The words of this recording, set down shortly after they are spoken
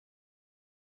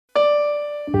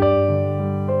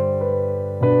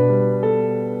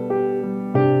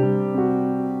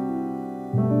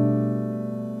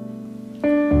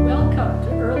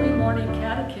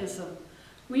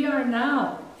We are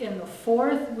now in the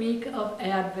 4th week of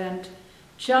Advent,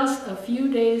 just a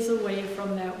few days away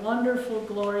from that wonderful,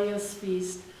 glorious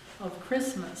feast of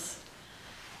Christmas.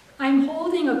 I'm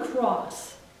holding a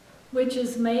cross, which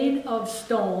is made of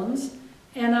stones,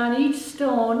 and on each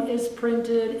stone is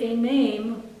printed a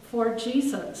name for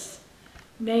Jesus.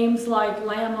 Names like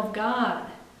Lamb of God,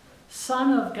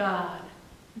 Son of God,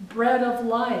 Bread of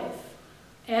Life,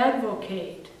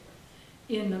 Advocate.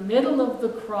 In the middle of the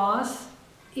cross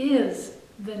is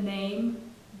the name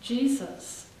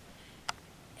Jesus.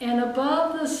 And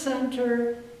above the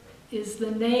center is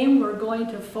the name we're going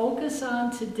to focus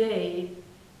on today,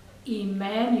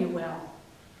 Emmanuel.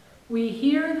 We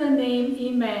hear the name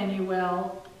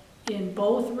Emmanuel in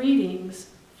both readings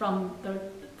from the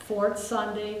 4th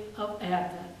Sunday of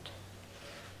Advent.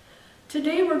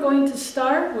 Today we're going to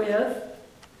start with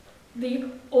the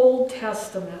Old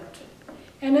Testament,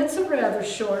 and it's a rather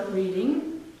short reading.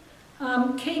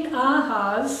 King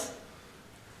Ahaz,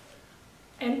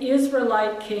 an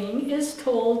Israelite king, is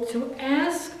told to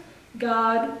ask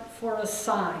God for a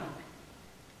sign.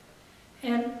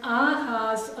 And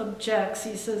Ahaz objects.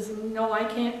 He says, no, I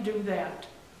can't do that.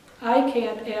 I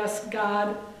can't ask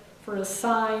God for a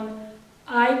sign.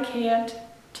 I can't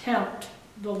tempt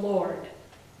the Lord.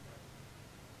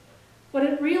 What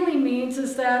it really means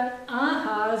is that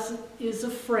Ahaz is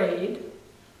afraid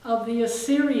of the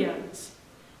Assyrians,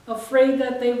 afraid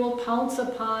that they will pounce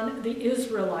upon the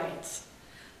Israelites.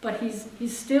 But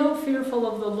he's still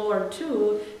fearful of the Lord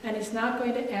too, and he's not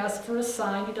going to ask for a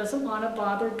sign. He doesn't want to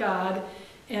bother God.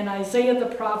 And Isaiah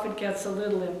the prophet gets a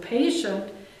little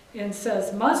impatient and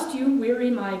says, must you weary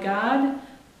my God?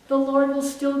 The Lord will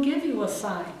still give you a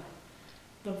sign.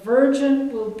 The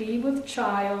virgin will be with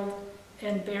child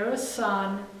and bear a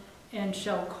son, and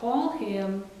shall call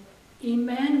him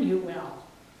Emmanuel.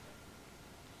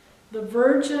 The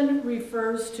virgin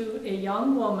refers to a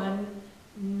young woman,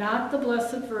 not the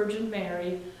Blessed Virgin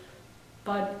Mary,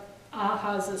 but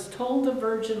Ahaz is told the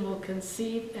virgin will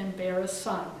conceive and bear a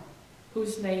son,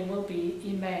 whose name will be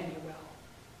Emmanuel.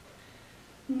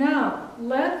 Now,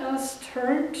 let us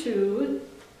turn to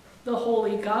the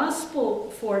Holy Gospel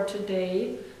for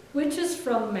today, which is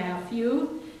from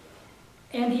Matthew.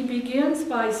 And he begins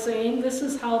by saying this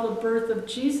is how the birth of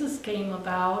Jesus came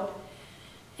about.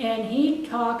 And he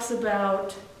talks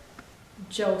about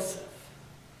Joseph.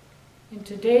 In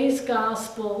today's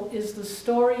gospel is the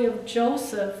story of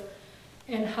Joseph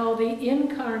and how the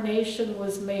incarnation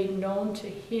was made known to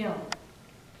him.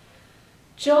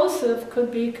 Joseph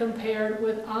could be compared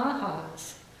with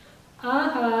Ahaz.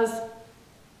 Ahaz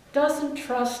doesn't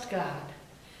trust God.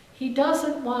 He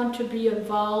doesn't want to be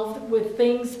involved with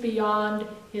things beyond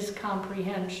his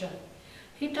comprehension.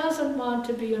 He doesn't want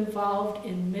to be involved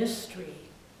in mystery.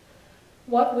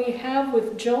 What we have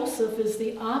with Joseph is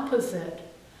the opposite.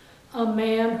 A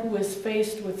man who is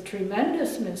faced with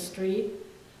tremendous mystery,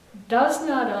 does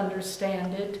not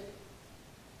understand it,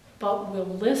 but will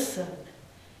listen.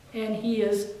 And he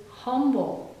is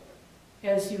humble,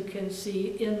 as you can see,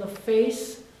 in the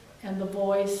face and the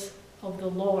voice of the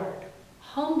Lord.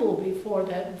 Humble before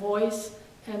that voice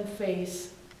and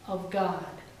face of God.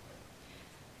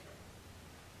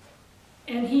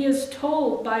 And he is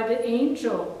told by the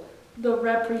angel, the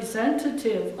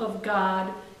representative of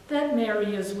God, that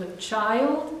Mary is with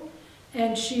child,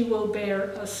 and she will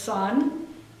bear a son,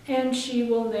 and he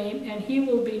will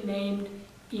be named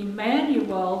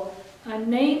Emmanuel, a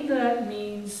name that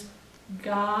means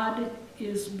God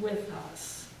is with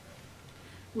us.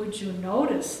 Would you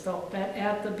notice, though, that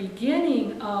at the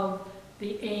beginning of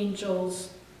the angel's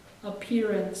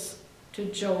appearance to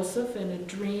Joseph in a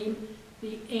dream,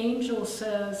 the angel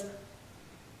says,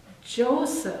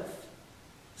 Joseph,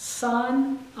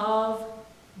 son of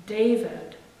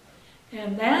David.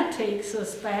 And that takes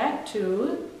us back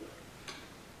to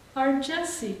our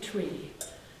Jesse tree.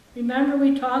 Remember,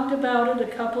 we talked about it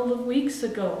a couple of weeks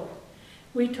ago.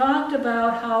 We talked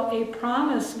about how a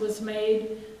promise was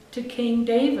made to King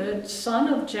David,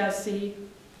 son of Jesse,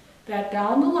 that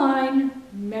down the line,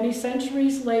 many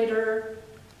centuries later,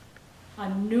 a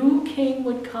new king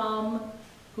would come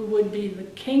who would be the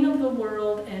king of the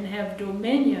world and have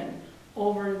dominion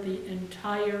over the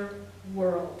entire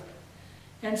world.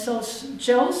 And so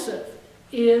Joseph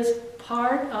is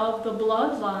part of the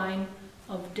bloodline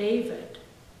of David.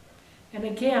 And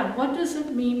again, what does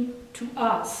it mean to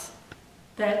us,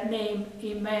 that name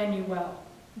Emmanuel?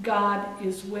 God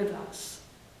is with us.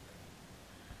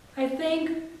 I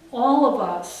think all of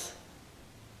us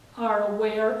are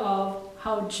aware of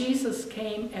how Jesus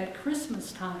came at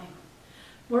Christmas time.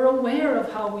 We're aware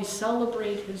of how we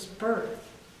celebrate his birth.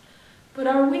 But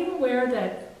are we aware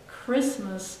that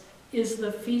Christmas is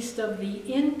the feast of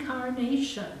the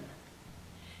Incarnation.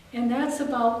 And that's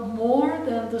about more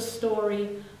than the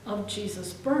story of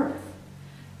Jesus' birth.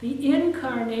 The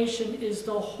Incarnation is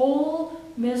the whole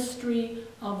mystery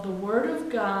of the Word of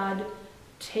God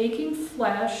taking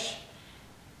flesh,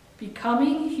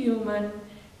 becoming human,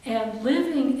 and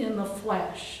living in the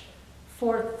flesh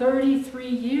for 33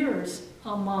 years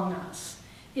among us.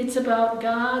 It's about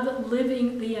God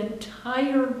living the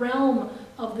entire realm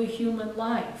of the human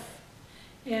life.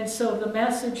 And so the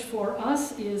message for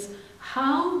us is,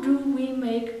 how do we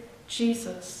make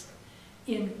Jesus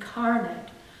incarnate?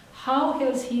 How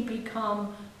has he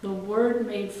become the Word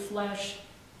made flesh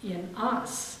in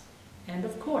us? And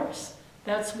of course,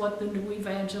 that's what the new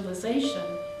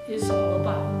evangelization is all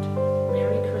about.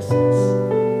 Merry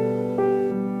Christmas.